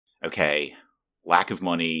Okay, lack of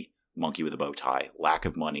money, monkey with a bow tie. Lack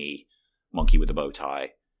of money, monkey with a bow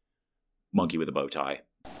tie. Monkey with a bow tie.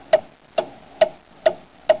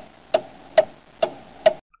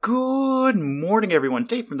 Good morning, everyone.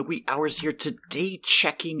 Dave from the wee hours here today,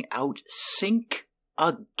 checking out Sync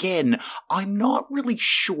again. I'm not really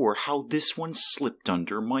sure how this one slipped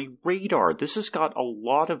under my radar. This has got a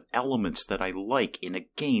lot of elements that I like in a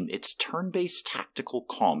game. It's turn-based tactical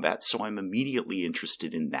combat, so I'm immediately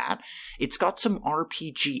interested in that. It's got some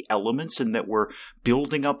RPG elements in that we're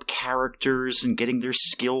building up characters and getting their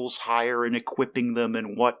skills higher and equipping them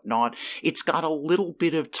and whatnot. It's got a little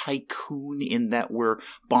bit of Tycoon in that we're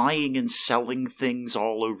buying and selling things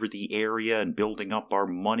all over the area and building up our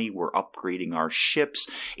money. We're upgrading our ships.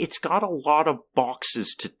 It's got a lot of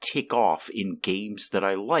boxes to tick off in games that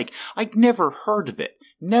I like. I'd never heard of it.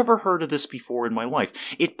 Never heard of this before in my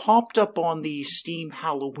life. It popped up on the Steam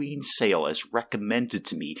Halloween sale as recommended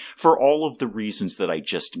to me for all of the reasons that I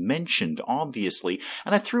just mentioned, obviously,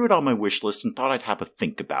 and I threw it on my wish list and thought I'd have a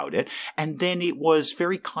think about it, and then it was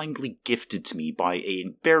very kindly gifted to me by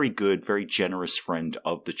a very good, very generous friend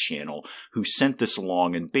of the channel who sent this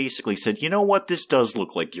along and basically said, you know what, this does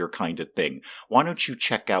look like your kind of thing. Why don't you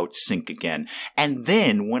check out Sync again? And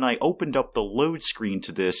then, when I opened up the load screen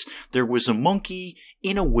to this, there was a monkey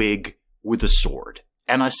in a wig with a sword.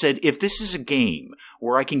 And I said, if this is a game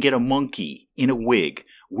where I can get a monkey in a wig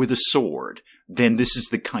with a sword, then this is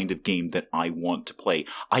the kind of game that I want to play.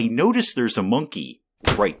 I noticed there's a monkey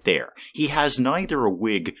right there. He has neither a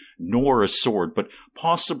wig nor a sword, but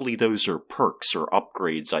possibly those are perks or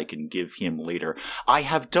upgrades I can give him later. I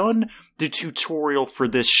have done the tutorial for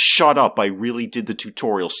this. Shut up, I really did the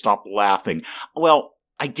tutorial. Stop laughing. Well,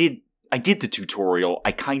 I did the tutorial,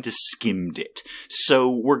 I kind of skimmed it. So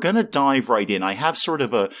we're gonna dive right in. I have sort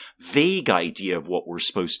of a vague idea of what we're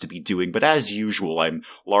supposed to be doing, but as usual, I'm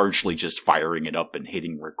largely just firing it up and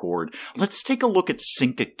hitting record. Let's take a look at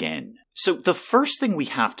Sync again. So the first thing we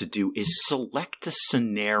have to do is select a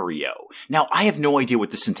scenario. Now, I have no idea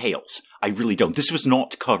what this entails. I really don't. This was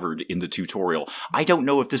not covered in the tutorial. I don't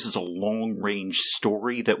know if this is a long-range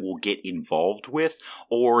story that we'll get involved with,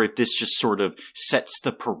 or if this just sort of sets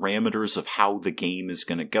the parameters of how the game is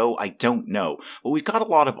going to go. I don't know. But we've got a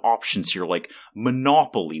lot of options here, like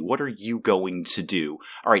Monopoly. What are you going to do?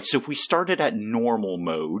 All right, so if we started at normal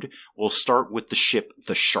mode, we'll start with the ship,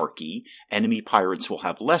 the Sharky. Enemy pirates will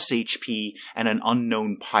have less HP and an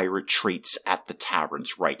unknown pirate traits at the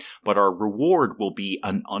taverns, right? But our reward will be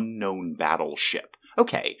an unknown battleship.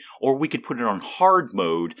 Okay, or we could put it on hard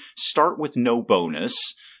mode, start with no bonus,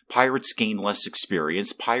 pirates gain less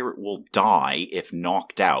experience, pirate will die if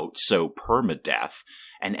knocked out, so permadeath,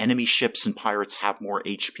 and enemy ships and pirates have more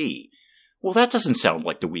HP. Well, that doesn't sound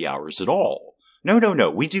like the wee hours at all. No.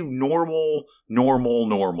 We do normal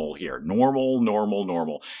here.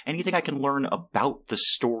 Normal. Anything I can learn about the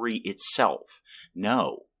story itself?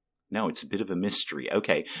 No, it's a bit of a mystery.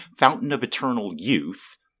 Okay, Fountain of Eternal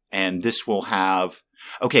Youth, and this will have,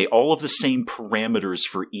 okay, all of the same parameters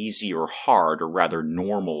for easy or hard, or rather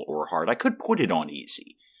normal or hard. I could put it on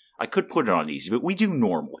easy. But we do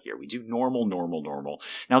normal here. We do normal.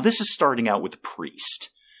 Now, this is starting out with a priest.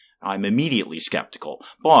 I'm immediately skeptical,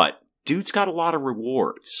 but dude's got a lot of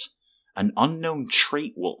rewards. An unknown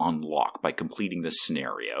trait will unlock by completing this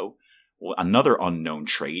scenario. Another unknown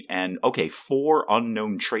trait, and okay, 4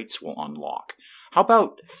 unknown traits will unlock. How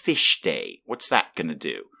about Fish Day? What's that gonna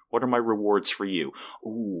do? What are my rewards for you?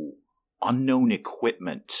 Ooh, unknown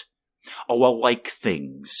equipment. Oh, I like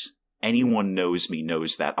things. Anyone knows me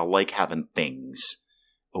knows that. I like having things.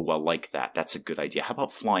 Oh, I like that. That's a good idea. How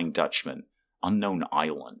about Flying Dutchman? Unknown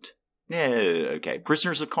island. Okay.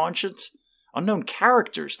 Prisoners of Conscience? Unknown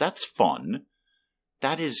characters. That's fun.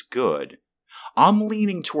 That is good. I'm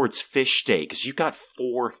leaning towards Fish Day because you've got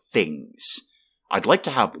 4 things. I'd like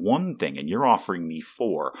to have 1 thing, and you're offering me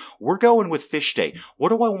 4. We're going with Fish Day. What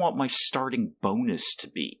do I want my starting bonus to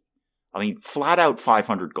be? I mean, flat out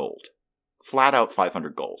 500 gold.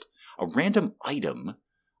 A random item.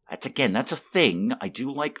 That's a thing. I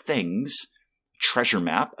do like things. Treasure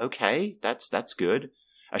map. Okay, that's good.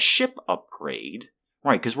 A ship upgrade.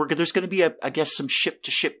 Right, because there's going to be, I guess, some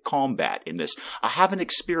ship-to-ship combat in this. I haven't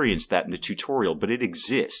experienced that in the tutorial, but it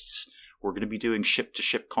exists. We're going to be doing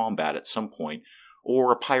ship-to-ship combat at some point.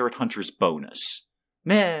 Or a pirate hunter's bonus.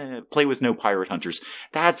 Play with no pirate hunters.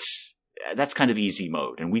 That's kind of easy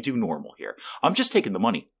mode, and we do normal here. I'm just taking the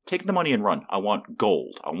money. Taking the money and run. I want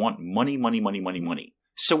gold. I want money.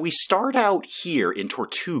 So we start out here in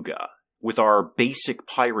Tortuga with our basic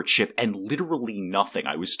pirate ship and literally nothing.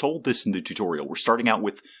 I was told this in the tutorial. We're starting out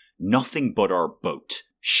with nothing but our boat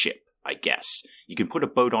ship. I guess. You can put a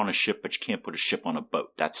boat on a ship, but you can't put a ship on a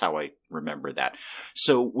boat. That's how I remember that.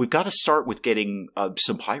 So we've got to start with getting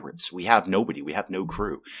some pirates. We have nobody. We have no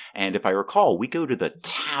crew. And if I recall, we go to the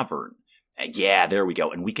tavern. Yeah, there we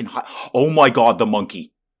go. And we can... Oh my god, the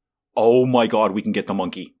monkey. Oh my god, we can get the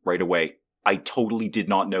monkey right away. I totally did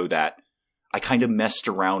not know that. I kind of messed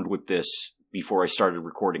around with this before I started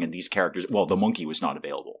recording, and these characters... Well, the monkey was not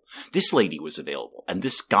available. This lady was available, and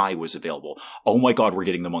this guy was available. Oh my god, we're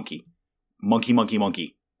getting the monkey. Monkey, monkey,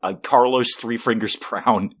 monkey. Carlos Three Fingers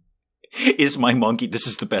Brown is my monkey. This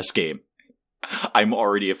is the best game. I'm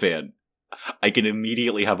already a fan. I can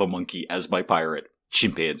immediately have a monkey as my pirate.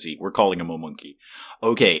 Chimpanzee. We're calling him a monkey.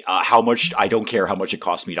 Okay, how much... I don't care how much it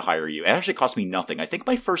costs me to hire you. It actually costs me nothing. I think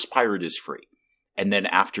my first pirate is free. And then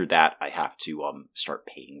after that, I have to start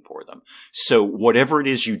paying for them. So whatever it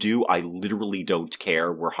is you do, I literally don't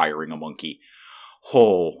care. We're hiring a monkey.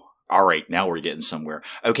 Oh, all right. Now we're getting somewhere.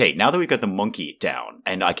 Okay, now that we've got the monkey down,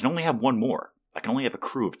 and I can only have one more. I can only have a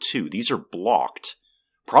crew of 2. These are blocked.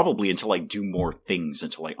 Probably until I do more things,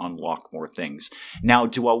 until I unlock more things. Now,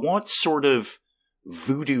 do I want sort of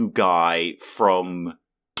voodoo guy from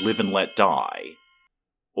Live and Let Die?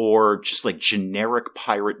 Or just like generic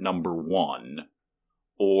pirate number 1?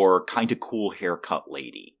 Or kind of cool haircut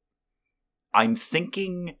lady? I'm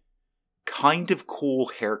thinking kind of cool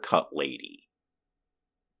haircut lady.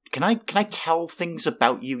 Can I tell things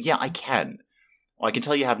about you? Yeah, I can. Well, I can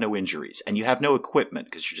tell you have no injuries, and you have no equipment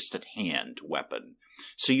because you're just a hand weapon.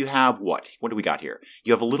 So you have what? What do we got here?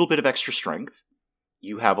 You have a little bit of extra strength.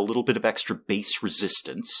 You have a little bit of extra base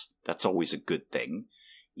resistance. That's always a good thing.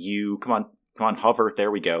 You, come on, hover.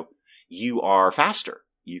 There we go. You are faster.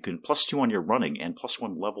 You can +2 on your running and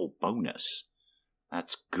 +1 level bonus.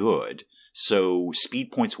 That's good. So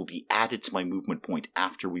speed points will be added to my movement point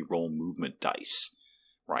after we roll movement dice.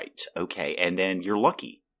 Right, okay, and then you're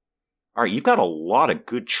lucky. Alright, you've got a lot of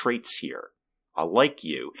good traits here. I like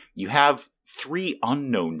you. You have 3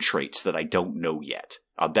 unknown traits that I don't know yet.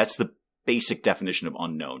 That's the basic definition of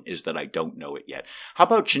unknown, is that I don't know it yet. How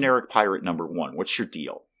about generic pirate number 1? What's your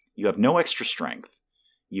deal? You have no extra strength.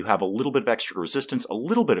 You have a little bit of extra resistance, a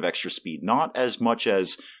little bit of extra speed, not as much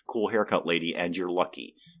as cool haircut lady, and you're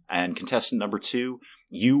lucky. And contestant number 2,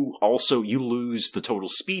 you lose the total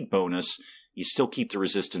speed bonus. You still keep the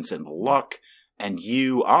resistance and the luck. And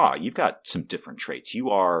you've got some different traits. You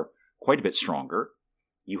are quite a bit stronger.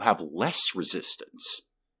 You have less resistance,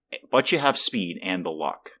 but you have speed and the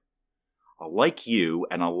luck. I like you,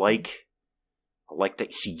 and I like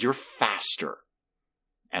that. See, you're faster.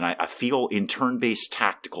 And I feel in turn-based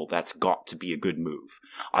tactical, that's got to be a good move.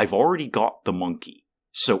 I've already got the monkey,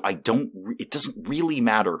 so it doesn't really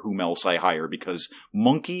matter whom else I hire, because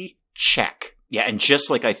monkey, check. Yeah, and just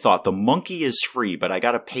like I thought, the monkey is free, but I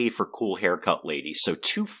gotta pay for cool haircut lady, so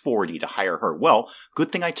 $240 to hire her. Well, good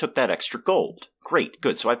thing I took that extra gold. Great,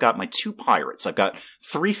 good. So I've got my 2 pirates. I've got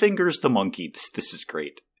Three Fingers the monkey. This is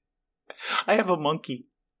great. I have a monkey.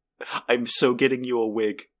 I'm so getting you a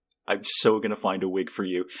wig. I'm so going to find a wig for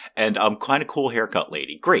you. And kind of cool haircut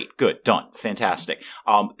lady. Great. Good. Done. Fantastic.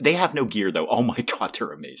 They have no gear, though. Oh, my God.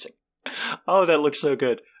 They're amazing. Oh, that looks so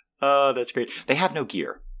good. Oh, that's great. They have no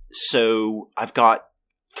gear. So I've got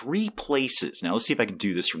 3 places. Now, let's see if I can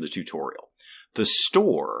do this from the tutorial. The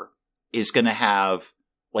store is going to have,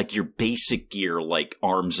 like, your basic gear, like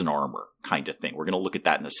arms and armor kind of thing. We're going to look at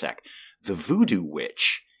that in a sec. The Voodoo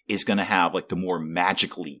Witch is going to have, like, the more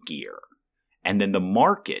magically gear. And then the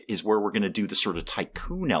market is where we're going to do the sort of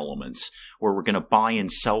Tycoon elements, where we're going to buy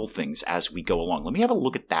and sell things as we go along. Let me have a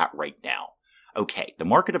look at that right now. Okay, the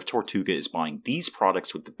market of Tortuga is buying these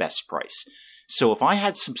products with the best price. So if I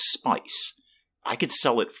had some spice, I could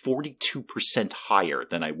sell it 42% higher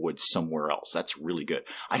than I would somewhere else. That's really good.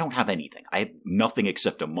 I don't have anything. I have nothing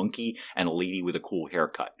except a monkey and a lady with a cool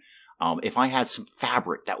haircut. If I had some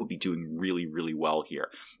fabric, that would be doing really, really well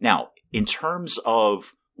here. Now, in terms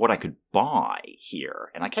of what I could buy here,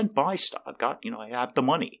 and I can buy stuff. I have the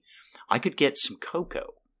money. I could get some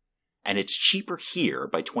cocoa, and it's cheaper here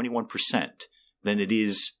by 21% than it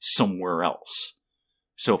is somewhere else.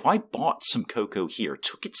 So if I bought some cocoa here,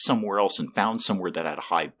 took it somewhere else, and found somewhere that had a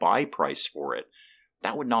high buy price for it,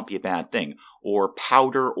 that would not be a bad thing. Or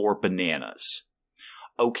powder or bananas.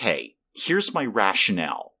 Okay, here's my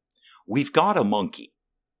rationale. We've got a monkey.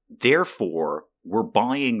 Therefore, we're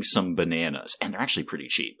buying some bananas, and they're actually pretty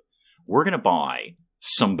cheap. We're going to buy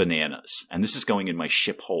some bananas, and this is going in my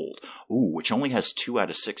ship hold. Ooh, which only has 2 out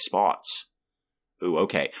of 6 spots. Ooh,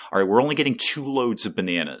 okay. All right, we're only getting 2 loads of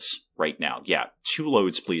bananas right now. Yeah, 2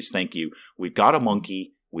 loads, please. Thank you. We've got a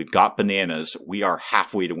monkey, We've got bananas. We are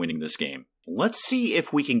halfway to winning this game. Let's see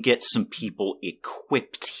if we can get some people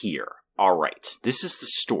equipped here. All right, this is the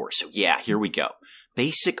store. So yeah, here we go.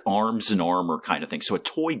 Basic arms and armor kind of thing. So a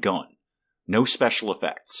toy gun. No special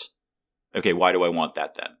effects. Okay, why do I want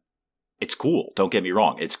that then? It's cool. Don't get me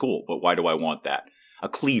wrong. It's cool. But why do I want that? A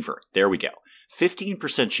cleaver. There we go.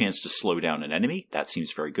 15% chance to slow down an enemy. That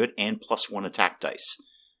seems very good. And +1 attack dice.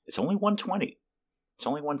 It's only 120. It's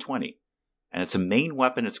only 120. And it's a main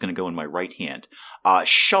weapon. It's going to go in my right hand.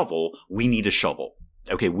 Shovel. We need a shovel.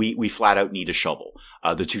 Okay, we flat out need a shovel.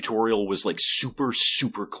 The tutorial was like super,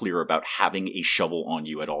 super clear about having a shovel on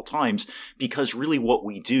you at all times, because really what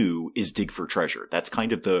we do is dig for treasure. That's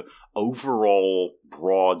kind of the overall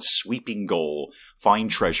broad sweeping goal. Find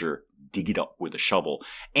treasure, dig it up with a shovel,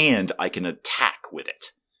 and I can attack with it.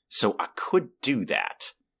 So I could do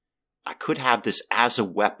that. I could have this as a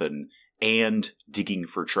weapon and digging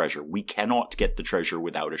for treasure. We cannot get the treasure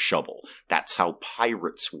without a shovel. That's how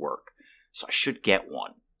pirates work. So I should get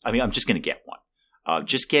one. I mean, I'm just going to get one.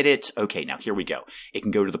 Just get it. Okay, now here we go. It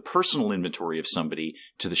can go to the personal inventory of somebody,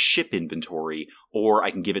 to the ship inventory, or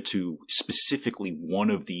I can give it to specifically one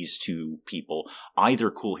of these two people, either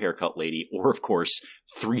Cool Haircut Lady or, of course,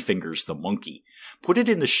 Three Fingers the Monkey. Put it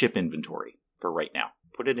in the ship inventory for right now.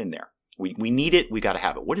 Put it in there. We need it. We got to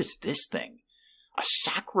have it. What is this thing? A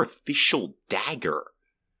sacrificial dagger.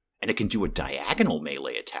 And it can do a diagonal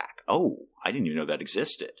melee attack. Oh, I didn't even know that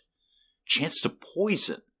existed. Chance to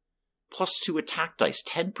poison, +2 attack dice,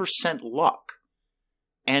 10% luck,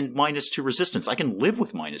 and -2 resistance. I can live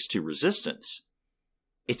with -2 resistance.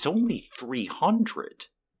 It's only 300,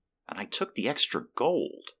 and I took the extra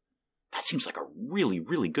gold. That seems like a really,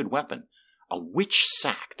 really good weapon. A witch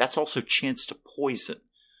sack, that's also chance to poison.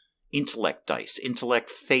 Intellect dice,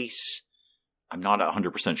 intellect face. I'm not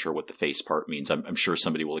 100% sure what the face part means. I'm sure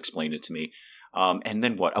somebody will explain it to me. And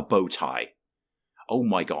then what? A bow tie. Oh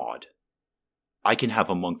my god. I can have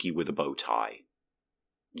a monkey with a bow tie.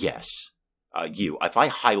 Yes. You. If I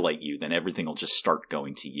highlight you, then everything will just start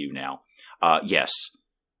going to you now. Yes.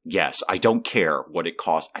 Yes. I don't care what it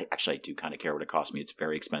costs. I do kind of care what it costs me. It's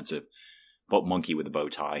very expensive. But monkey with a bow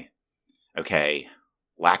tie. Okay.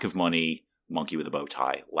 Lack of money. Monkey with a bow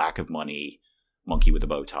tie. Lack of money. Monkey with a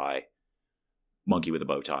bow tie. Monkey with a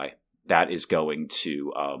bow tie. That is going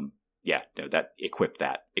to, equip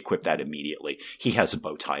that. Equip that immediately. He has a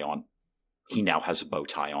bow tie on. He now has a bow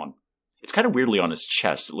tie on. It's kind of weirdly on his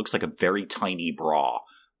chest. It looks like a very tiny bra,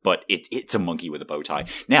 but it's a monkey with a bow tie.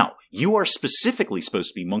 Now, you are specifically supposed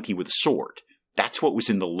to be monkey with a sword. That's what was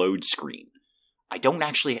in the load screen.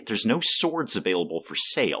 There's no swords available for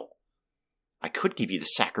sale. I could give you the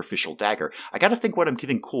sacrificial dagger. I gotta think what I'm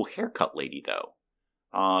giving Cool Haircut Lady, though.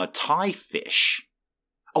 Tie fish.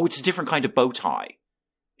 Oh, it's a different kind of bow tie.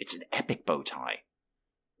 It's an epic bow tie.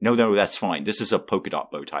 No, that's fine. This is a polka dot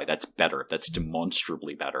bow tie. That's better. That's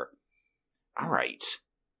demonstrably better. All right.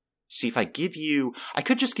 See, if I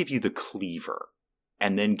could just give you the cleaver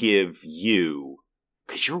and then give you,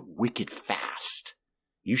 because you're wicked fast.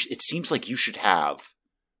 It seems like you should have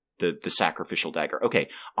the sacrificial dagger. Okay,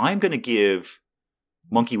 I'm going to give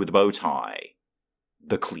monkey with a bow tie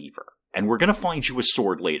the cleaver. And we're going to find you a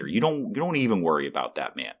sword later. You don't even worry about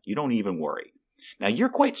that, man. You don't even worry. Now, you're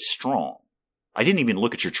quite strong. I didn't even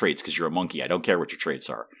look at your traits because you're a monkey. I don't care what your traits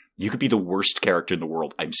are. You could be the worst character in the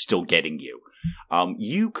world. I'm still getting you.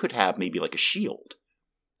 You could have maybe like a shield.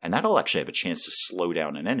 And that'll actually have a chance to slow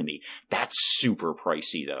down an enemy. That's super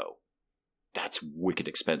pricey, though. That's wicked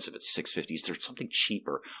expensive. It's $650. Is there something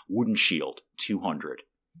cheaper? Wooden shield, $200.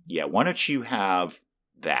 Yeah, why don't you have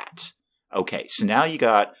that? Okay, so now you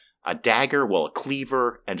got a dagger, a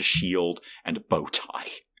cleaver, and a shield, and a bow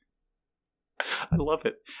tie. I love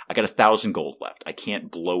it. I got 1,000 gold left. I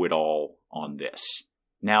can't blow it all on this.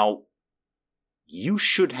 Now, you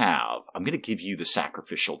should have, I'm going to give you the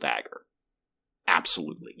sacrificial dagger.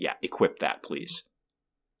 Absolutely. Yeah, equip that, please.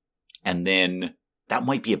 And then, that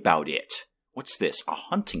might be about it. What's this? A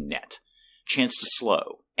hunting net. Chance to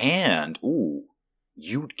slow. And,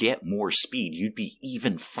 you'd get more speed. You'd be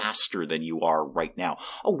even faster than you are right now.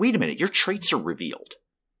 Oh, wait a minute. Your traits are revealed.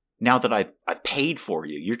 Now that I've paid for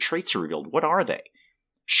you, your traits are revealed. What are they?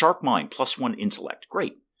 Sharp mind, +1 intellect.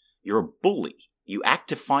 Great. You're a bully. You act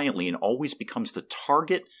defiantly and always becomes the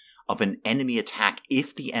target of an enemy attack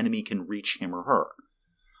if the enemy can reach him or her.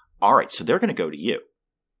 All right, so they're going to go to you.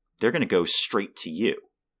 They're going to go straight to you.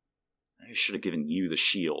 I should have given you the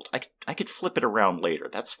shield. I could flip it around later.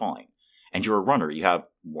 That's fine. And you're a runner. You have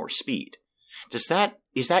more speed. Is that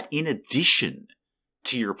in addition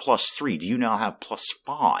to your +3? Do you now have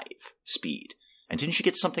 +5 speed? And didn't you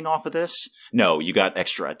get something off of this? No, you got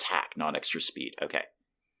extra attack, not extra speed. Okay.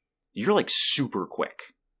 You're like super quick.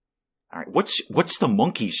 All right, what's the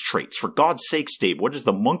monkey's traits? For God's sakes, Dave, what is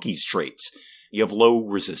the monkey's traits? You have low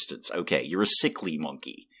resistance. Okay, you're a sickly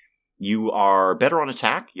monkey. You are better on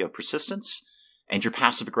attack. You have persistence. And you're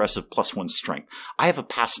passive-aggressive +1 strength. I have a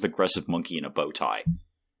passive-aggressive monkey in a bow tie.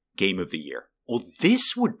 Game of the year. Well,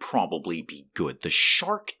 this would probably be good. The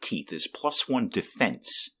shark teeth is +1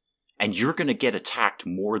 defense. And you're going to get attacked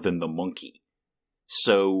more than the monkey.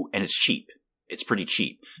 So, and it's cheap. It's pretty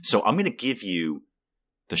cheap. So I'm going to give you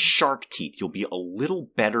the shark teeth. You'll be a little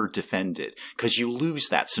better defended because you lose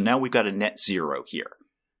that. So now we've got a net 0 here.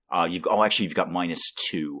 You've got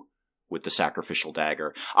 -2 with the sacrificial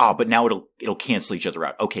dagger. But now it'll cancel each other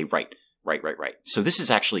out. Okay, right. So this is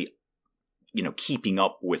actually, keeping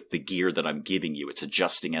up with the gear that I'm giving you. It's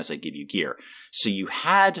adjusting as I give you gear. So you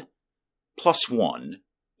had +1.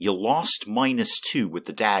 You lost -2 with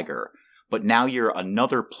the dagger, but now you're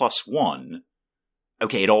another +1.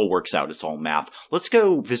 Okay, it all works out. It's all math. Let's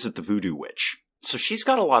go visit the Voodoo Witch. So she's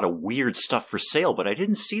got a lot of weird stuff for sale, but I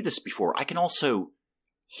didn't see this before. I can also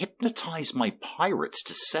hypnotize my pirates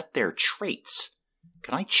to set their traits.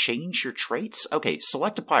 Can I change your traits? Okay,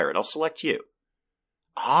 select a pirate. I'll select you.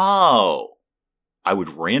 Oh! I would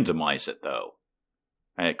randomize it, though.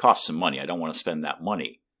 And it costs some money. I don't want to spend that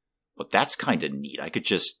money. But that's kind of neat. I could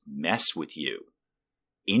just mess with you.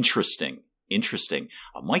 Interesting.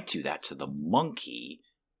 I might do that to the monkey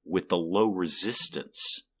with the low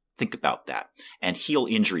resistance. Think about that. And heal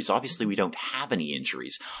injuries. Obviously, we don't have any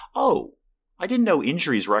injuries. Oh, I didn't know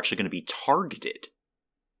injuries were actually going to be targeted.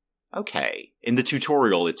 Okay. In the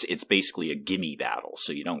tutorial, it's basically a gimme battle,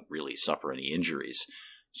 so you don't really suffer any injuries.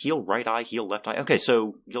 Heal right eye, heal left eye. Okay,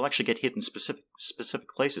 so you'll actually get hit in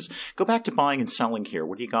specific places. Go back to buying and selling here.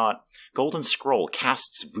 What do you got? Golden Scroll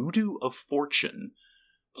casts Voodoo of Fortune.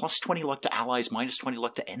 +20 luck to allies, -20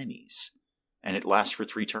 luck to enemies. And it lasts for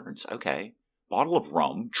 3 turns. Okay. Bottle of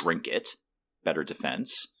rum, drink it. Better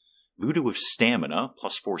defense. Voodoo of Stamina,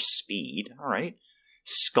 +4 speed. Alright.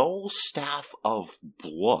 Skull Staff of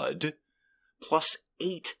Blood,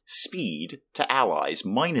 +8 speed to allies,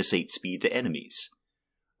 -8 speed to enemies.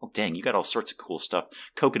 Oh dang, you got all sorts of cool stuff.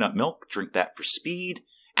 Coconut milk, drink that for speed.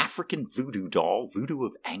 African Voodoo doll, Voodoo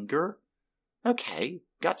of Anger. Okay,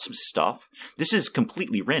 got some stuff. This is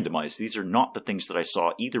completely randomized. These are not the things that I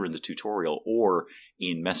saw either in the tutorial or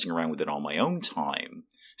in messing around with it on my own time.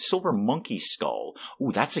 Silver Monkey Skull.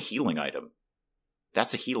 Ooh, that's a healing item.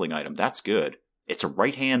 That's good. It's a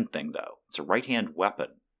right-hand thing, though. It's a right-hand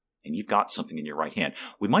weapon. And you've got something in your right hand.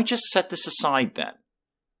 We might just set this aside, then.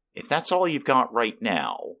 If that's all you've got right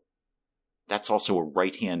now, that's also a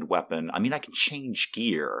right-hand weapon. I mean, I can change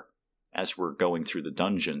gear as we're going through the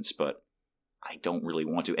dungeons, but I don't really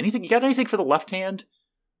want to. You got anything for the left hand?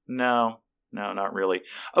 No, not really.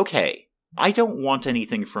 Okay, I don't want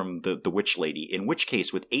anything from the Witch Lady, in which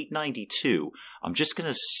case, with 892, I'm just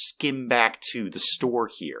going to skim back to the store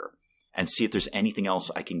here and see if there's anything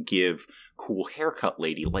else I can give cool haircut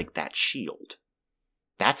lady like that shield.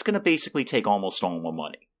 That's going to basically take almost all my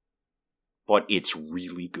money. But it's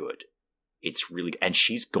really good. And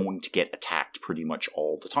she's going to get attacked pretty much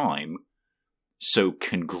all the time. So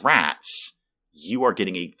congrats. You are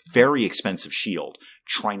getting a very expensive shield.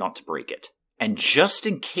 Try not to break it. And just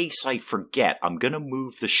in case I forget, I'm going to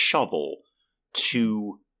move the shovel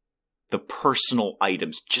to the personal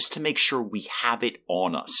items just to make sure we have it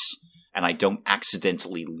on us. And I don't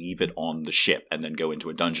accidentally leave it on the ship and then go into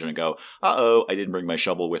a dungeon and go, uh-oh, I didn't bring my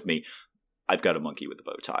shovel with me. I've got a monkey with a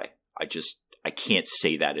bow tie. I can't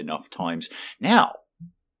say that enough times. Now,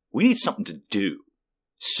 we need something to do.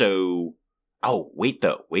 So, oh, wait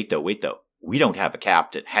though. We don't have a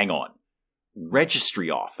captain. Hang on. Registry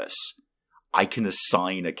office. I can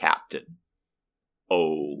assign a captain.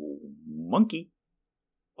 Oh, monkey.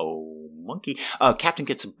 Captain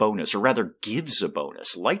gets a bonus, or rather gives a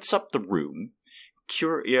bonus. Lights up the room.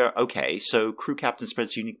 Okay, so crew captain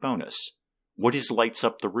spreads unique bonus. What is lights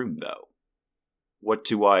up the room, though? What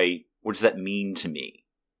does that mean to me?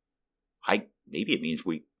 Maybe it means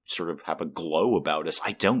we sort of have a glow about us.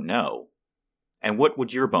 I don't know. And what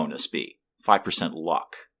would your bonus be? 5%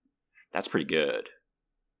 luck. That's pretty good.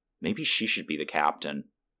 Maybe she should be the captain.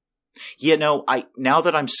 Yeah, no, now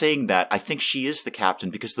that I'm saying that, I think she is the captain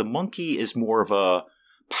because the monkey is more of a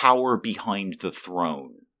power behind the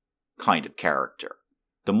throne kind of character.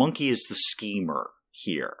 The monkey is the schemer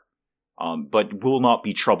here, but will not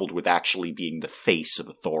be troubled with actually being the face of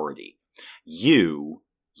authority. You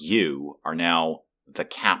are now the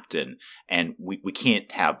captain, and we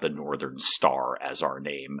can't have the Northern Star as our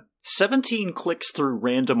name. 17 clicks through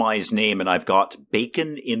randomized name, and I've got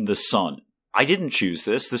Bacon in the Sun. I didn't choose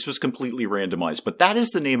this. This was completely randomized, but that is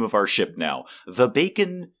the name of our ship now. The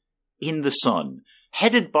Bacon in the Sun,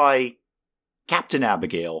 headed by Captain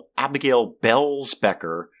Abigail Bells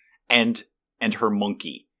Becker, and her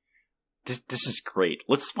monkey. This is great.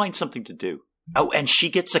 Let's find something to do. Oh, and she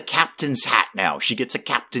gets a captain's hat now. She gets a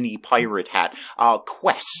captain-y pirate hat.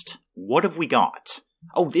 Quest. What have we got?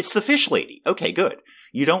 Oh, it's the fish lady. Okay, good.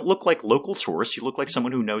 You don't look like local tourists. You look like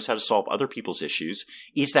someone who knows how to solve other people's issues.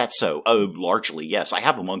 Is that so? Oh, largely, yes. I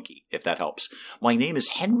have a monkey, if that helps. My name is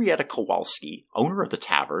Henrietta Kowalski, owner of the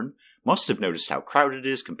tavern. Must have noticed how crowded it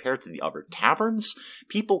is compared to the other taverns.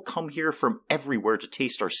 People come here from everywhere to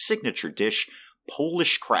taste our signature dish,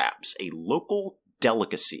 Polish crabs, a local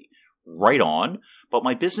delicacy. Right on, but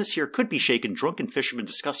my business here could be shaken. Drunken fishermen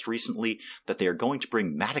discussed recently that they are going to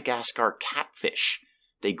bring Madagascar catfish.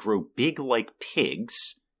 They grow big like pigs.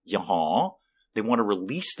 Yaha. They want to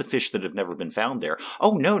release the fish that have never been found there.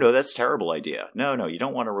 Oh, no, that's a terrible idea. No, you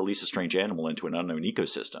don't want to release a strange animal into an unknown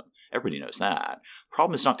ecosystem. Everybody knows that.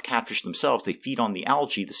 Problem is not the catfish themselves. They feed on the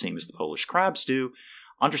algae the same as the Polish crabs do.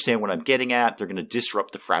 Understand what I'm getting at? They're going to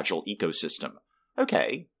disrupt the fragile ecosystem.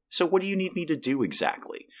 Okay. So what do you need me to do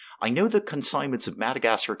exactly? I know the consignments of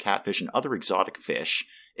Madagascar catfish and other exotic fish,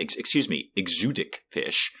 exotic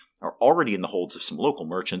fish, are already in the holds of some local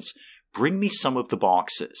merchants. Bring me some of the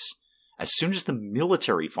boxes. As soon as the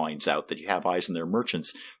military finds out that you have eyes on their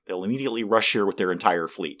merchants, they'll immediately rush here with their entire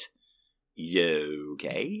fleet.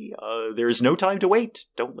 Okay, there is no time to wait.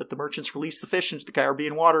 Don't let the merchants release the fish into the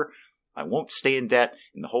Caribbean water. I won't stay in debt.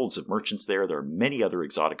 In the holds of merchants there are many other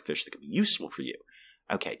exotic fish that can be useful for you.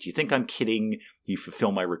 Okay, do you think I'm kidding? You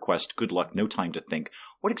fulfill my request. Good luck, no time to think.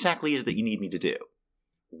 What exactly is it that you need me to do?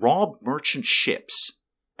 Rob merchant ships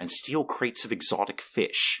and steal crates of exotic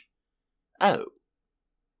fish. Oh.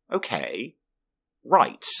 Okay.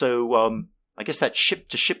 Right, so, I guess that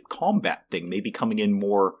ship-to-ship combat thing may be coming in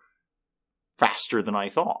more faster than I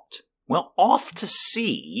thought. Well, off to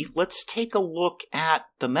sea, let's take a look at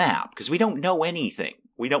the map, because we don't know anything.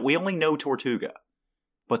 We only know Tortuga.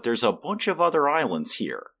 But there's a bunch of other islands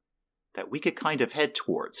here that we could kind of head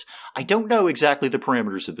towards. I don't know exactly the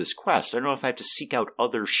parameters of this quest. I don't know if I have to seek out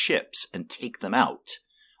other ships and take them out,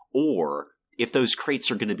 or if those crates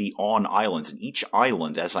are going to be on islands. And each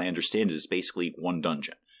island, as I understand it, is basically one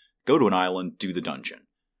dungeon. Go to an island, do the dungeon.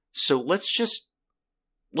 So let's just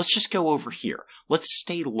go over here. Let's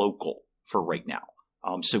stay local for right now.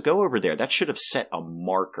 So go over there. That should have set a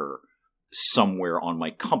marker somewhere on my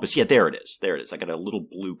compass. Yeah, there it is. I got a little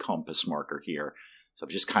blue compass marker here. So I'm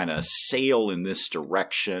just kind of sail in this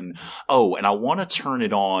direction. Oh, and I want to turn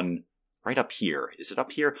it on right up here. Is it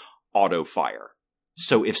up here? Auto fire.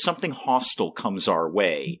 So if something hostile comes our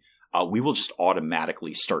way, we will just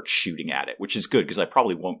automatically start shooting at it, which is good because I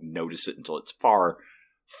probably won't notice it until it's far,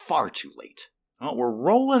 far too late. Well, we're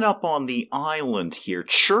rolling up on the island here.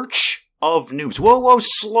 Church of Noobs. Whoa,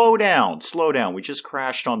 slow down. We just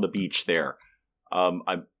crashed on the beach there.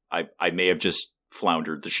 I may have just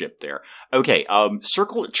floundered the ship there. Okay,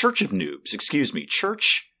 Church of Noobs. Excuse me.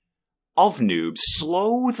 Church of Noobs.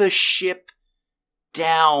 Slow the ship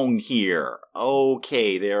down here.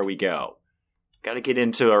 Okay, there we go. Got to get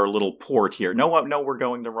into our little port here. No, we're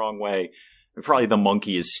going the wrong way. Probably the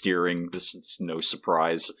monkey is steering. This is no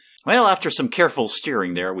surprise. Well, after some careful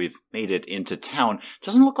steering there, we've made it into town.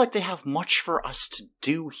 Doesn't look like they have much for us to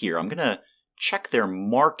do here. I'm going to check their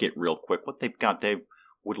market real quick, what they've got. They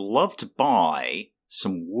would love to buy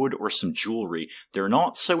some wood or some jewelry. They're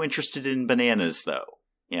not so interested in bananas, though.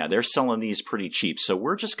 Yeah, they're selling these pretty cheap. So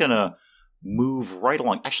we're just going to move right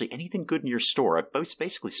along. Actually, anything good in your store? I've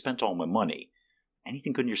basically spent all my money.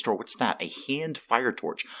 Anything good in your store? What's that? A hand fire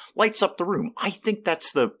torch. Lights up the room. I think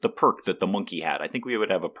that's the perk that the monkey had. I think we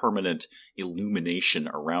would have a permanent illumination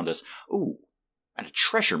around us. Ooh, and a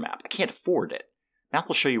treasure map. I can't afford it. Map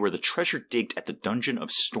will show you where the treasure digged at the dungeon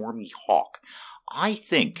of Stormy Hawk. I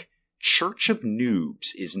think Church of Noobs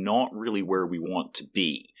is not really where we want to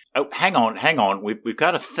be. Oh, hang on. We've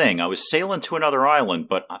got a thing. I was sailing to another island,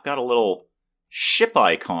 but I've got a little ship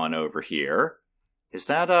icon over here. Is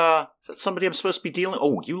that somebody I'm supposed to be dealing?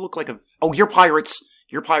 Oh, you look like oh, you're pirates.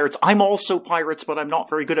 You're pirates. I'm also pirates, but I'm not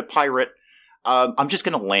very good at pirate. I'm just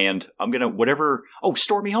gonna land. Whatever. Oh,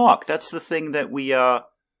 Stormy Hawk. That's the thing that we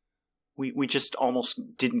just almost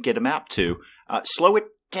didn't get a map to. Slow it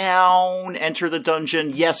down. Enter the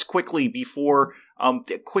dungeon. Yes, quickly before,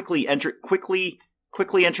 quickly enter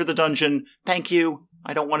the dungeon. Thank you.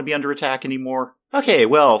 I don't want to be under attack anymore. Okay,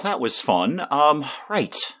 well, that was fun.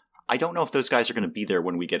 Right. I don't know if those guys are going to be there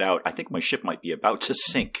when we get out. I think my ship might be about to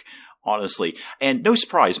sink, honestly. And no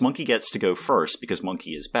surprise, Monkey gets to go first because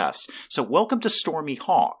Monkey is best. So welcome to Stormy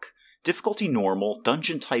Hawk. Difficulty normal,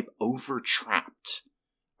 dungeon type over-trapped.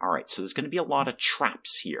 Alright, so there's going to be a lot of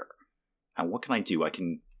traps here. And what can I do? I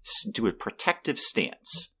can do a protective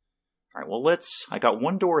stance. Alright, well I got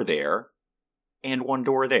one door there, and one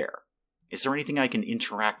door there. Is there anything I can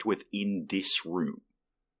interact with in this room?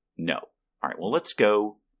 No. Alright, well let's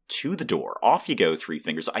go to the door. Off you go, Three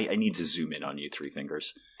Fingers. I need to zoom in on you, Three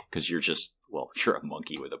Fingers, because you're you're a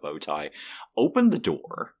monkey with a bow tie. Open the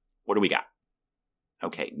door. What do we got?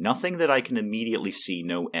 Okay, nothing that I can immediately see,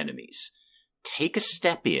 no enemies. Take a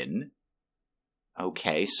step in.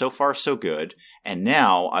 Okay, so far so good. And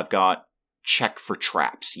now I've got check for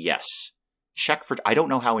traps. Yes. Check for... I don't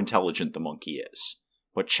know how intelligent the monkey is,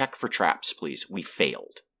 but check for traps, please. We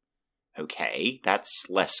failed. Okay, that's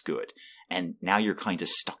less good. And now you're kind of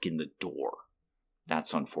stuck in the door.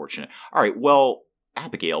 That's unfortunate. All right, well,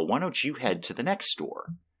 Abigail, why don't you head to the next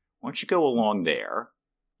door? Why don't you go along there,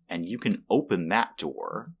 and you can open that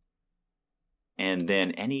door. And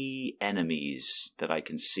then any enemies that I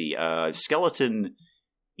can see. Skeleton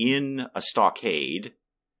in a stockade,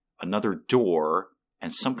 another door,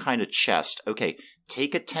 and some kind of chest. Okay,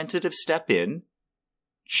 take a tentative step in.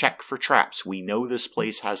 Check for traps. We know this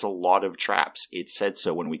place has a lot of traps. It said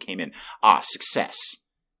so when we came in. Success.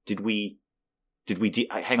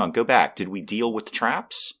 Hang on, go back. Did we deal with the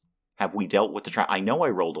traps? Have we dealt with the trap? I know I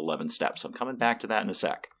rolled 11 steps. I'm coming back to that in a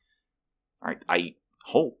sec. Alright, I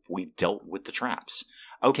hope we've dealt with the traps.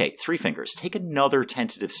 Okay, Three Fingers, take another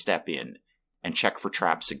tentative step in and check for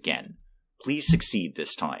traps again. Please succeed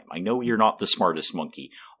this time. I know you're not the smartest monkey.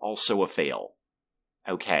 Also a fail.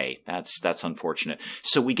 Okay, that's unfortunate.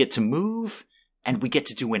 So we get to move, and we get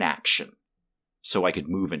to do an action. So I could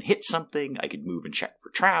move and hit something, I could move and check for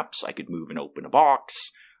traps, I could move and open a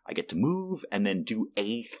box, I get to move and then do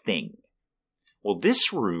a thing. Well,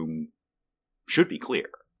 this room should be clear.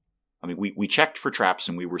 I mean, we checked for traps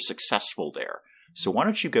and we were successful there. So why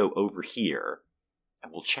don't you go over here,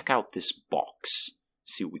 and we'll check out this box,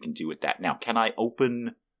 see what we can do with that. Now, can I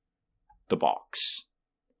open the box?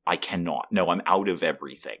 I cannot. No, I'm out of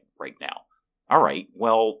everything right now. Alright,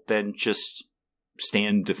 well, then just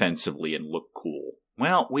stand defensively and look cool.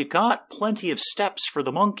 Well, we've got plenty of steps for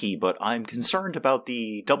the monkey, but I'm concerned about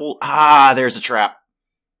the double... there's a trap.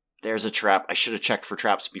 There's a trap. I should have checked for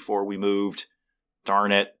traps before we moved.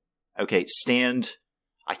 Darn it. Okay, stand...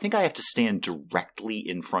 I think I have to stand directly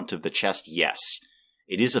in front of the chest. Yes.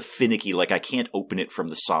 It is a finicky, I can't open it from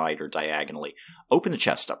the side or diagonally. Open the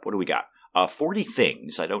chest up. What do we got? 40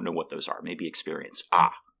 things. I don't know what those are. Maybe experience.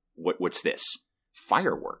 What's this?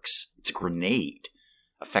 Fireworks. It's a grenade.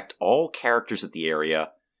 Affect all characters at the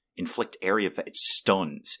area. Inflict area effect. It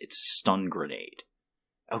stuns. It's a stun grenade.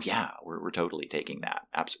 Oh yeah, we're totally taking that.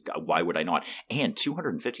 Why would I not? And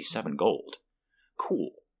 257 gold.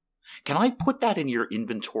 Cool. Can I put that in your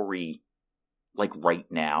inventory, right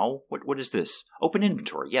now? What is this? Open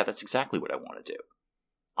inventory. Yeah, that's exactly what I want to do.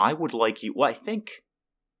 I would like you... Well, I think...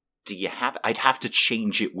 Do you have... I'd have to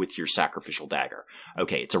change it with your sacrificial dagger.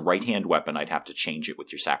 Okay, it's a right-hand weapon. I'd have to change it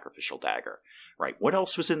with your sacrificial dagger. Right, what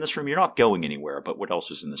else was in this room? You're not going anywhere, but what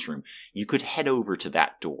else was in this room? You could head over to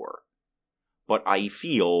that door. But I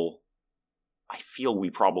feel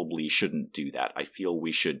we probably shouldn't do that. I feel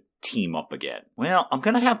we should team up again. Well, I'm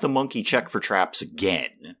going to have the monkey check for traps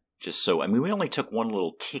again. Just so... I mean, we only took one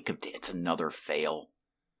little tick of... It's another fail.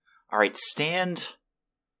 Alright, stand...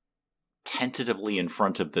 tentatively in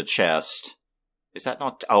front of the chest. Is that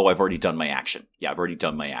not... Oh, I've already done my action. Yeah, I've already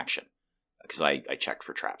done my action. Because I checked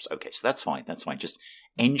for traps. Okay, so that's fine. That's fine. Just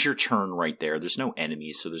end your turn right there. There's no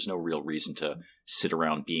enemies, so there's no real reason to sit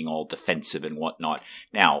around being all defensive and whatnot.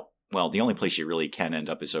 Now, well, the only place you really can end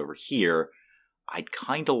up is over here. I'd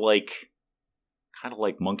kind of like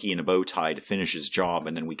Monkey in a Bow Tie to finish his job,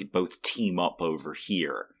 and then we could both team up over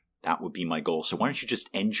here. That would be my goal. So why don't you just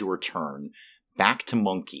end your turn, back to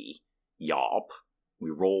Monkey. Yop. We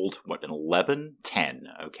rolled, what, an 11? 10.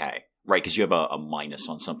 Okay. Right, because you have a minus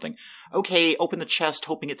on something. Okay, open the chest,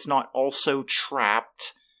 hoping it's not also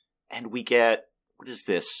trapped. And we get, what is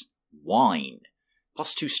this? Wine.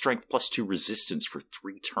 +2 strength, +2 resistance for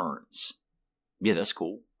 3 turns. Yeah, that's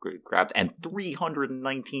cool. Great, grabbed. And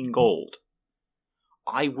 319 gold.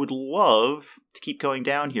 I would love to keep going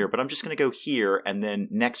down here, but I'm just going to go here, and then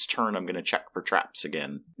next turn I'm going to check for traps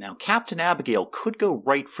again. Now, Captain Abigail could go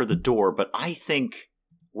right for the door, but I think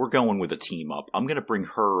we're going with a team up. I'm going to bring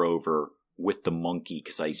her over with the monkey,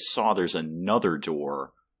 because I saw there's another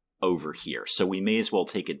door over here. So we may as well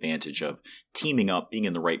take advantage of teaming up, being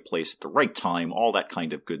in the right place at the right time, all that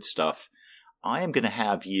kind of good stuff. I am going to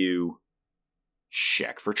have you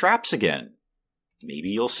check for traps again. Maybe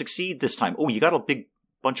you'll succeed this time. Oh, you got a big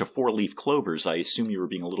bunch of 4-leaf clovers. I assume you were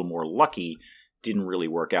being a little more lucky. Didn't really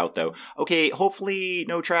work out, though. Okay, hopefully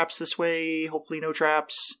no traps this way. Hopefully no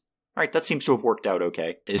traps. All right, that seems to have worked out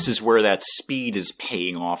okay. This is where that speed is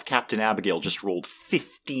paying off. Captain Abigail just rolled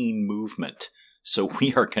 15 movement. So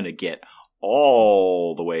we are going to get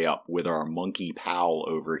all the way up with our monkey pal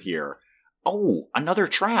over here. Oh, another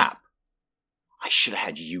trap. I should have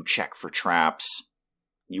had you check for traps.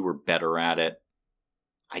 You were better at it.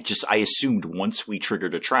 I assumed once we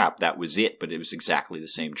triggered a trap, that was it, but it was exactly the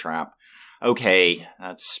same trap. Okay,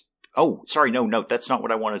 oh, sorry, no, that's not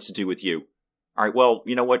what I wanted to do with you. All right, well,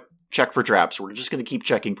 you know what? Check for traps. We're just going to keep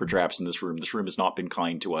checking for traps in this room. This room has not been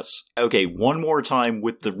kind to us. Okay, one more time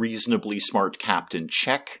with the reasonably smart captain.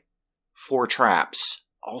 Check for traps.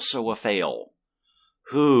 Also a fail.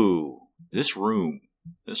 This room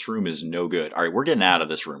is no good. All right, we're getting out of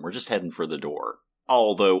this room. We're just heading for the door.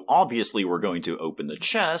 Although, obviously, we're going to open the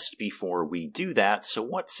chest before we do that. So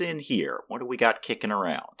what's in here? What do we got kicking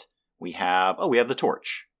around? We have the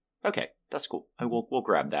torch. Okay, that's cool. We'll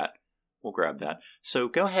grab that. We'll grab that. So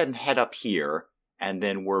go ahead and head up here, and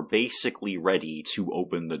then we're basically ready to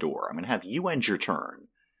open the door. I'm going to have you end your turn,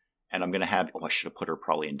 and I'm going to have... Oh, I should have put her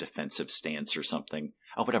probably in defensive stance or something.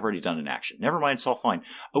 Oh, but I've already done an action. Never mind, it's all fine.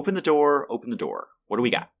 Open the door, open the door. What do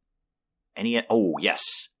we got? Oh,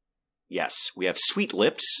 yes. Yes, we have Sweet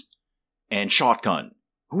Lips and Shotgun,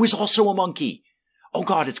 who is also a monkey. Oh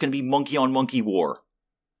god, it's going to be monkey on monkey war.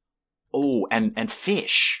 Oh, and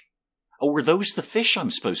fish. Oh, were those the fish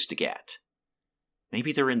I'm supposed to get?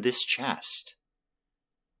 Maybe they're in this chest.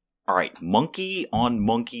 All right, monkey on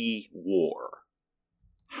monkey war.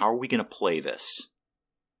 How are we going to play this?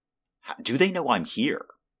 Do they know I'm here?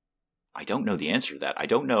 I don't know the answer to that. I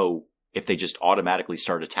don't know if they just automatically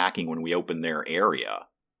start attacking when we open their area,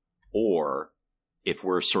 or if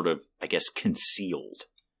we're sort of, I guess, concealed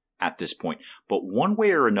at this point. But one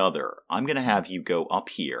way or another, I'm going to have you go up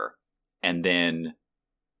here and then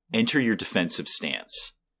enter your defensive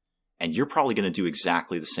stance. And you're probably going to do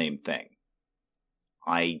exactly the same thing.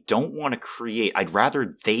 I don't want to create... I'd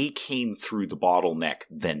rather they came through the bottleneck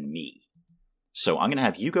than me. So I'm going to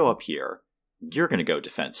have you go up here. You're going to go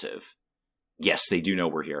defensive. Yes, they do know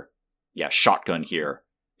we're here. Yeah, Shotgun here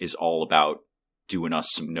is all about doing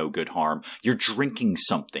us some no good harm. You're drinking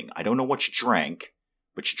something. I don't know what you drank,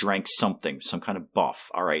 but you drank something, some kind of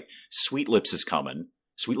buff. All right, Sweet Lips is coming.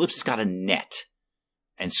 Sweet Lips has got a net,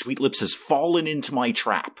 and Sweet Lips has fallen into my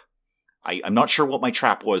trap. I'm not sure what my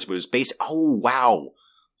trap was, but it was basic. Oh, wow.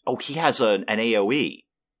 Oh, he has an AoE.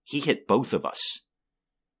 He hit both of us.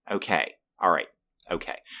 Okay, all right,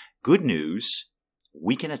 okay. Good news,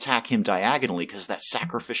 we can attack him diagonally because of that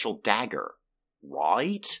sacrificial dagger.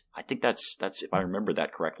 Right? I think that's if I remember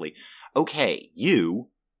that correctly. Okay, you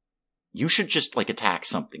should just, attack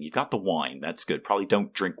something. You've got the wine. That's good. Probably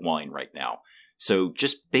don't drink wine right now. So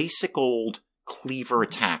just basic old cleaver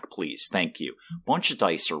attack, please. Thank you. Bunch of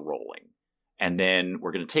dice are rolling. And then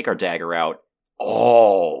we're going to take our dagger out.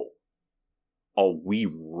 Oh, we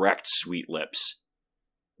wrecked Sweet Lips.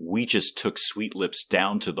 We just took Sweet Lips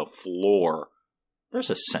down to the floor. There's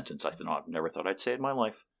a sentence I never thought I'd say in my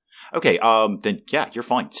life. Okay, then, yeah, you're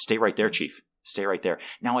fine. Stay right there, Chief. Stay right there.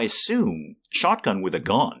 Now, I assume Shotgun with a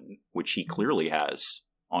gun, which he clearly has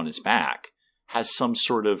on his back, has some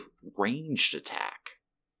sort of ranged attack,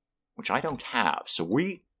 which I don't have. So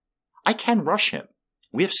I can rush him.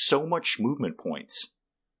 We have so much movement points.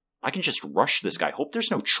 I can just rush this guy. Hope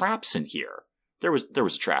there's no traps in here. There was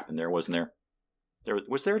a trap in there, wasn't there?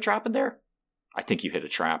 Was there a trap in there? I think you hit a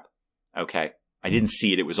trap. Okay. I didn't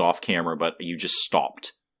see it. It was off camera, but you just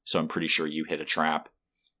stopped. So I'm pretty sure you hit a trap.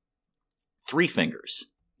 3 fingers.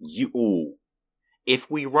 Ooh. If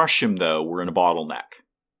we rush him, though, we're in a bottleneck.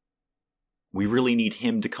 We really need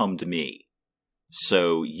him to come to me.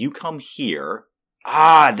 So you come here.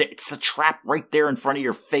 It's the trap right there in front of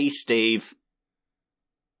your face, Dave.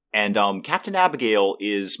 And Captain Abigail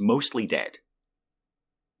is mostly dead.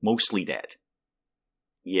 Mostly dead.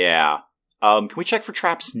 Yeah. Can we check for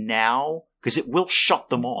traps now? Because it will shut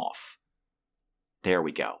them off. There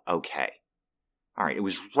we go. Okay. All right, it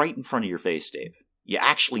was right in front of your face, Dave. You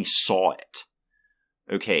actually saw it.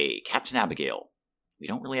 Okay, Captain Abigail. We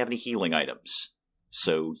don't really have any healing items.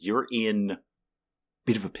 So you're in a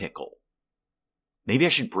bit of a pickle. Maybe I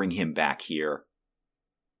should bring him back here.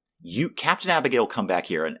 Captain Abigail, come back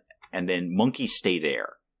here, and then Monkey, stay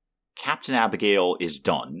there. Captain Abigail is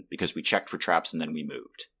done, because we checked for traps and then we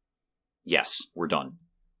moved. Yes, we're done.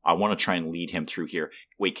 I want to try and lead him through here.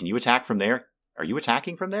 Wait, can you attack from there? Are you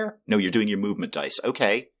attacking from there? No, you're doing your movement dice.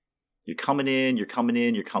 Okay. You're coming in, you're coming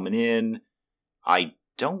in, you're coming in. I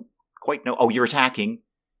don't quite know. Oh, you're attacking.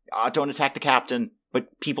 Don't attack the captain.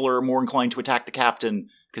 But people are more inclined to attack the captain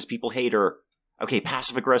because people hate her. Okay,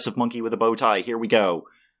 passive-aggressive monkey with a bow tie. Here we go.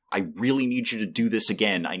 I really need you to do this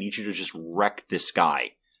again. I need you to just wreck this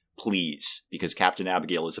guy. Please. Because Captain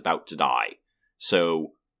Abigail is about to die.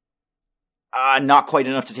 So, not quite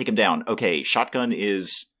enough to take him down. Okay, shotgun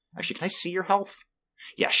is... Actually, can I see your health?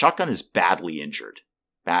 Yeah, shotgun is badly injured.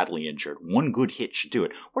 Badly injured. One good hit should do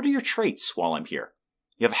it. What are your traits while I'm here?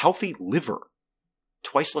 You have a healthy liver.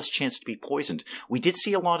 Twice less chance to be poisoned. We did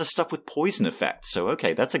see a lot of stuff with poison effects, so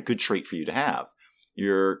okay, that's a good trait for you to have.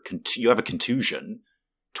 You have a contusion.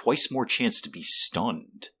 Twice more chance to be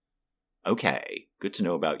stunned. Okay, good to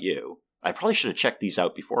know about you. I probably should have checked these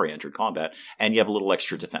out before I entered combat. And you have a little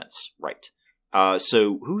extra defense. Right.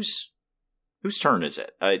 So whose turn is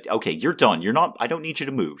it? Okay, you're done. I don't need you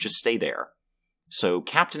to move. Just stay there. So,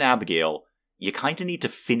 Captain Abigail, you kind of need to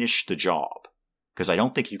finish the job. Because I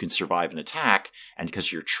don't think you can survive an attack, and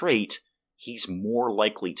because your trait, he's more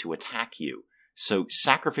likely to attack you. So,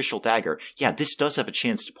 Sacrificial Dagger, yeah, this does have a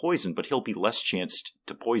chance to poison, but he'll be less chanced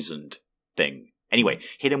to poisoned thing. Anyway,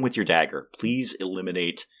 hit him with your dagger. Please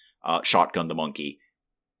eliminate Shotgun the Monkey.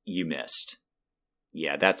 You missed.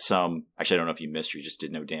 Yeah, that's, actually, I don't know if you missed or you just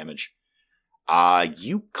did no damage.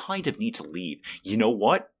 You kind of need to leave. You know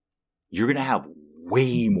what? You're going to have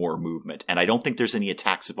way more movement, and I don't think there's any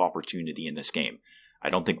attacks of opportunity in this game. I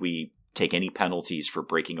don't think we take any penalties for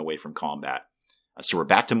breaking away from combat. So we're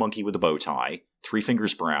back to Monkey with a bow tie, Three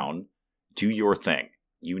Fingers Brown. Do your thing.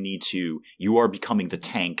 You are becoming the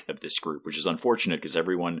tank of this group, which is unfortunate because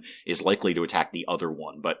everyone is likely to attack the other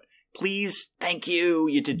one. But please, thank you,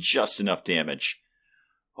 you did just enough damage.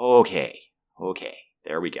 Okay,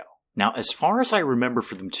 there we go. Now, as far as I remember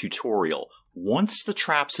from the tutorial, once the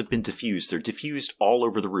traps have been diffused, they're diffused all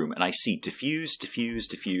over the room. And I see diffuse,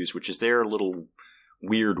 which is their little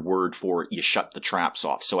weird word for you shut the traps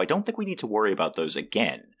off. So I don't think we need to worry about those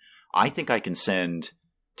again. I think I can send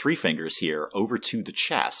Three Fingers here over to the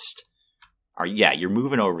chest. Yeah, you're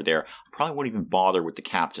moving over there. I probably won't even bother with the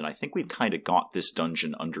captain. I think we've kind of got this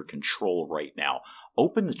dungeon under control right now.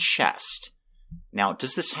 Open the chest. Now,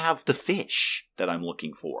 does this have the fish that I'm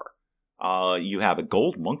looking for? You have a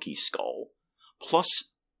gold monkey skull,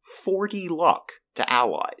 plus 40 luck to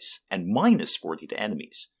allies, and minus 40 to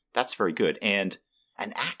enemies. That's very good. And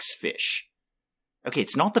an axe fish. Okay,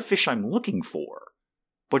 it's not the fish I'm looking for,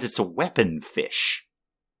 but it's a weapon fish.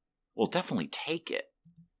 Well, definitely take it.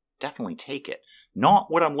 Definitely take it.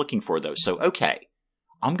 Not what I'm looking for, though. So, okay.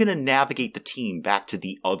 I'm going to navigate the team back to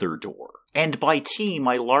the other door. And by team,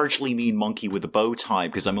 I largely mean Monkey with a bow tie,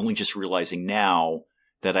 because I'm only just realizing now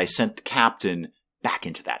that I sent the captain back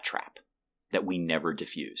into that trap that we never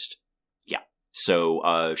diffused. Yeah.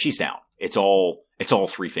 So, she's down. It's all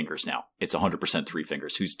Three Fingers now. It's 100% Three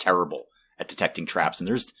Fingers, who's terrible at detecting traps. And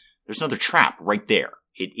there's another trap right there.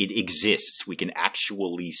 It exists. We can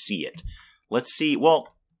actually see it. Let's see.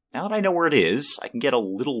 Well, now that I know where it is, I can get a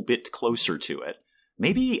little bit closer to it.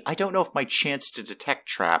 Maybe, I don't know if my chance to detect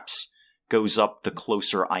traps goes up the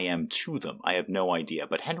closer I am to them. I have no idea.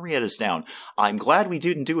 But Henrietta's down. I'm glad we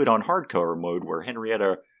didn't do it on hardcore mode where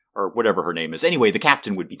Henrietta, or whatever her name is. Anyway, the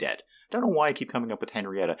captain would be dead. Don't know why I keep coming up with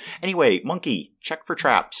Henrietta. Anyway, Monkey, check for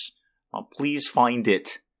traps. Please find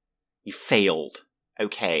it. You failed.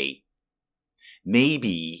 Okay.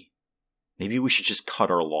 Maybe we should just cut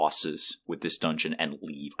our losses with this dungeon and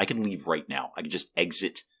leave. I can leave right now. I can just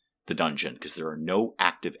exit the dungeon because there are no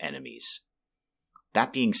active enemies.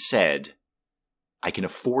 That being said, I can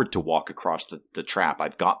afford to walk across the trap.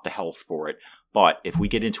 I've got the health for it. But if we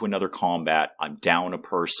get into another combat, I'm down a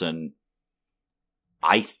person.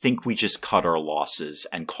 I think we just cut our losses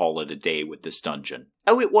and call it a day with this dungeon.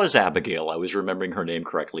 Oh, it was Abigail. I was remembering her name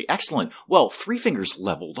correctly. Excellent. Well, Three Fingers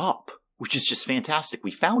leveled up, which is just fantastic.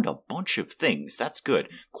 We found a bunch of things. That's good.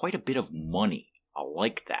 Quite a bit of money. I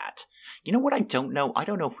like that. You know what I don't know? I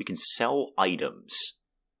don't know if we can sell items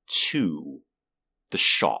to the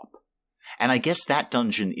shop. And I guess that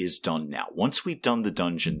dungeon is done now. Once we've done the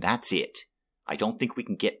dungeon, that's it. I don't think we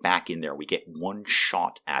can get back in there. We get one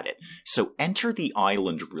shot at it. So enter the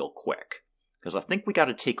island real quick. Because I think we got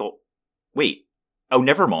to take a... Wait. Oh,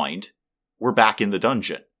 never mind. We're back in the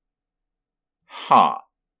dungeon. Huh.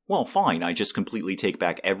 Well, fine. I just completely take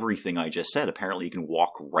back everything I just said. Apparently you can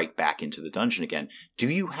walk right back into the dungeon again. Do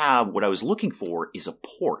you have... What I was looking for is a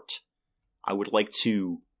port. I would like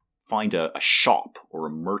to find a shop or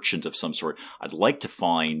a merchant of some sort. I'd like to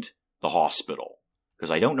find the hospital.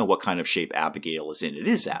 Because I don't know what kind of shape Abigail is in. It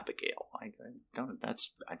is Abigail.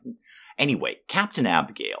 Anyway, Captain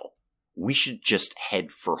Abigail, we should just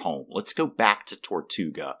head for home. Let's go back to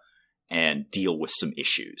Tortuga and deal with some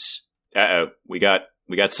issues. Uh-oh, we got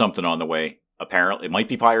something on the way. Apparently, it might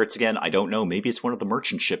be pirates again. I don't know. Maybe it's one of the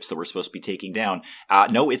merchant ships that we're supposed to be taking down.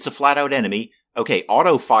 No, it's a flat-out enemy. Okay,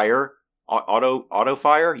 auto-fire.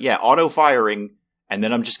 Auto-fire? Yeah, auto-firing. And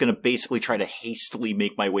then I'm just going to basically try to hastily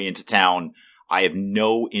make my way into town. I have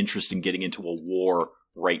no interest in getting into a war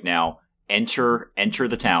right now. Enter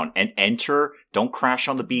the town. And enter. Don't crash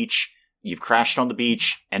on the beach. You've crashed on the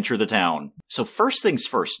beach. Enter the town. So first things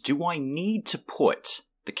first, do I need to put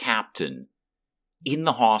the captain in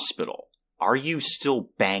the hospital? Are you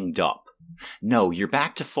still banged up? No, you're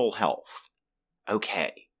back to full health.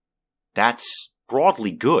 Okay. That's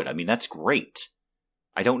broadly good. I mean, that's great.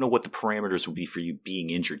 I don't know what the parameters would be for you being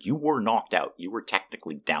injured. You were knocked out. You were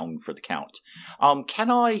technically down for the count.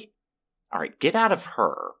 Can I... Alright, get out of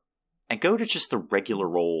her and go to just the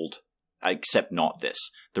regular old... Except not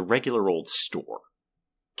this. The regular old store.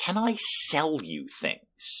 Can I sell you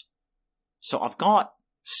things? So I've got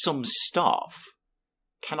some stuff.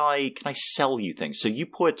 Can I sell you things? So you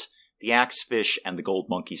put the axefish and the gold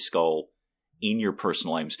monkey skull in your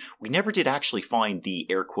personal items. We never did actually find the,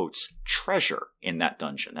 air quotes, treasure in that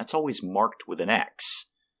dungeon. That's always marked with an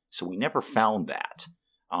X. So we never found that.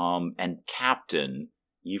 And Captain,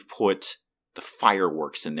 you've put the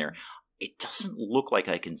fireworks in there. It doesn't look like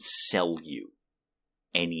I can sell you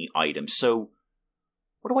any items. So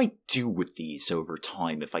what do I do with these over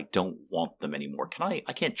time if I don't want them anymore?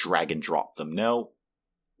 I can't drag and drop them. No.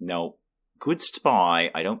 Goods to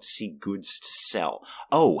buy. I don't see goods to sell.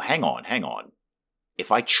 Oh, hang on.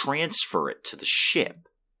 If I transfer it to the ship,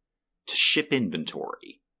 to ship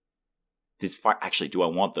inventory, actually, do I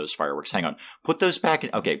want those fireworks? Hang on. Put those back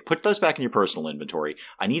in your personal inventory.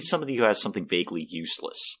 I need somebody who has something vaguely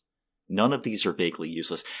useless. None of these are vaguely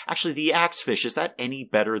useless. Actually, the axefish, is that any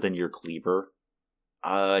better than your cleaver?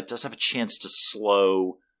 It does have a chance to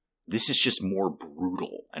slow. This is just more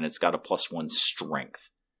brutal, and it's got a +1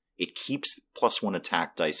 strength. It keeps +1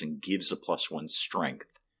 attack dice and gives a +1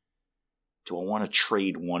 strength. Do I want to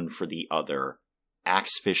trade one for the other?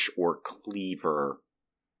 Axefish or cleaver?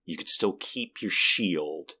 You could still keep your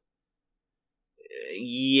shield.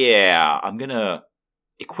 Yeah, I'm gonna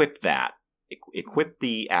equip that. Equip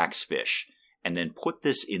the axefish, and then put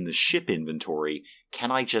this in the ship inventory.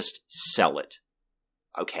 Can I just sell it?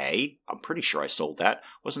 Okay, I'm pretty sure I sold that.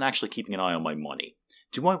 Wasn't actually keeping an eye on my money.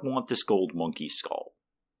 Do I want this gold monkey skull?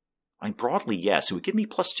 I mean, broadly, yes. It would give me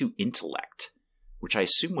 +2 intellect, which I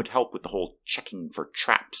assume would help with the whole checking for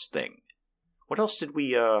traps thing. What else did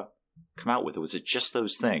we come out with? Or was it just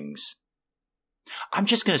those things? I'm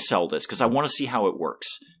just going to sell this because I want to see how it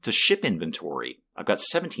works. To ship inventory, I've got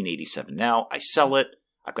 1787 now. I sell it.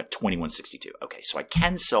 I've got 2162. Okay, so I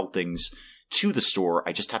can sell things to the store.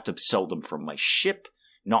 I just have to sell them from my ship,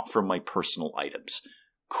 not from my personal items.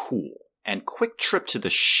 Cool. And quick trip to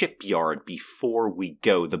the shipyard before we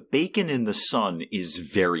go. The bacon in the sun is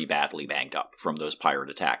very badly banged up from those pirate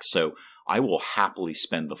attacks, so I will happily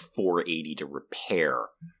spend the 480 to repair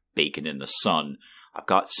bacon in the sun. I've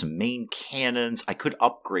got some main cannons. I could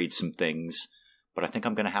upgrade some things, but I think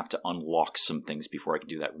I'm going to have to unlock some things before I can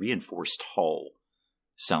do that. Reinforced hull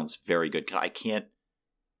sounds very good.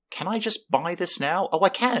 Can I just buy this now? Oh, I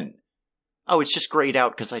can. Oh, it's just grayed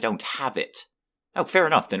out because I don't have it. Oh, fair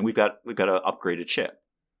enough. Then we've got an upgraded ship.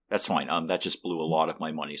 That's fine. That just blew a lot of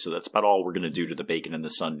my money. So that's about all we're going to do to the bacon in the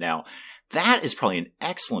sun now. That is probably an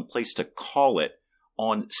excellent place to call it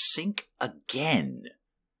on Sink Again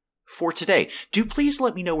for today. Do please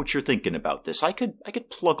let me know what you're thinking about this. I could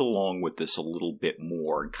plug along with this a little bit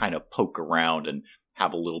more and kind of poke around and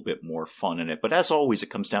have a little bit more fun in it. But as always, it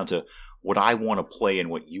comes down to what I want to play and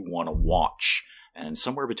what you want to watch. And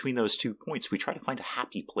somewhere between those 2 points, we try to find a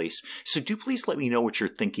happy place. So do please let me know what you're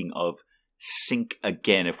thinking of Sink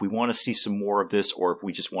Again. If we want to see some more of this, or if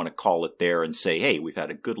we just want to call it there and say, hey, we've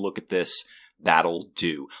had a good look at this, that'll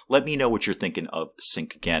do. Let me know what you're thinking of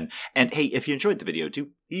Sink Again. And hey, if you enjoyed the video, do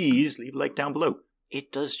please leave a like down below.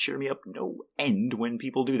 It does cheer me up no end when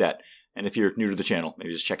people do that. And if you're new to the channel,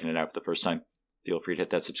 maybe just checking it out for the first time, feel free to hit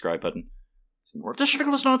that subscribe button. Some more of this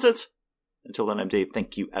ridiculous nonsense. Until then, I'm Dave.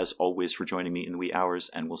 Thank you, as always, for joining me in the wee hours,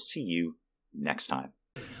 and we'll see you next time.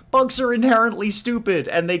 Bugs are inherently stupid,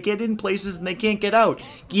 and they get in places and they can't get out.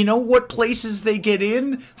 You know what places they get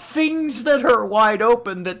in? Things that are wide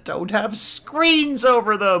open that don't have screens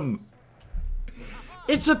over them.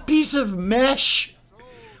 It's a piece of mesh.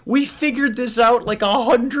 We figured this out like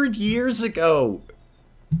 100 years ago.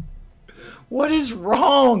 What is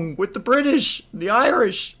wrong with the British, the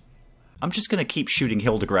Irish? I'm just going to keep shooting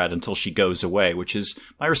Hildegrad until she goes away, which is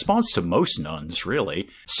my response to most nuns, really.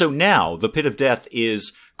 So now, the pit of death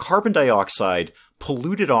is carbon dioxide,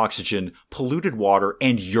 polluted oxygen, polluted water,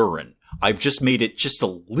 and urine. I've just made it just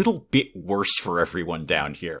a little bit worse for everyone down here.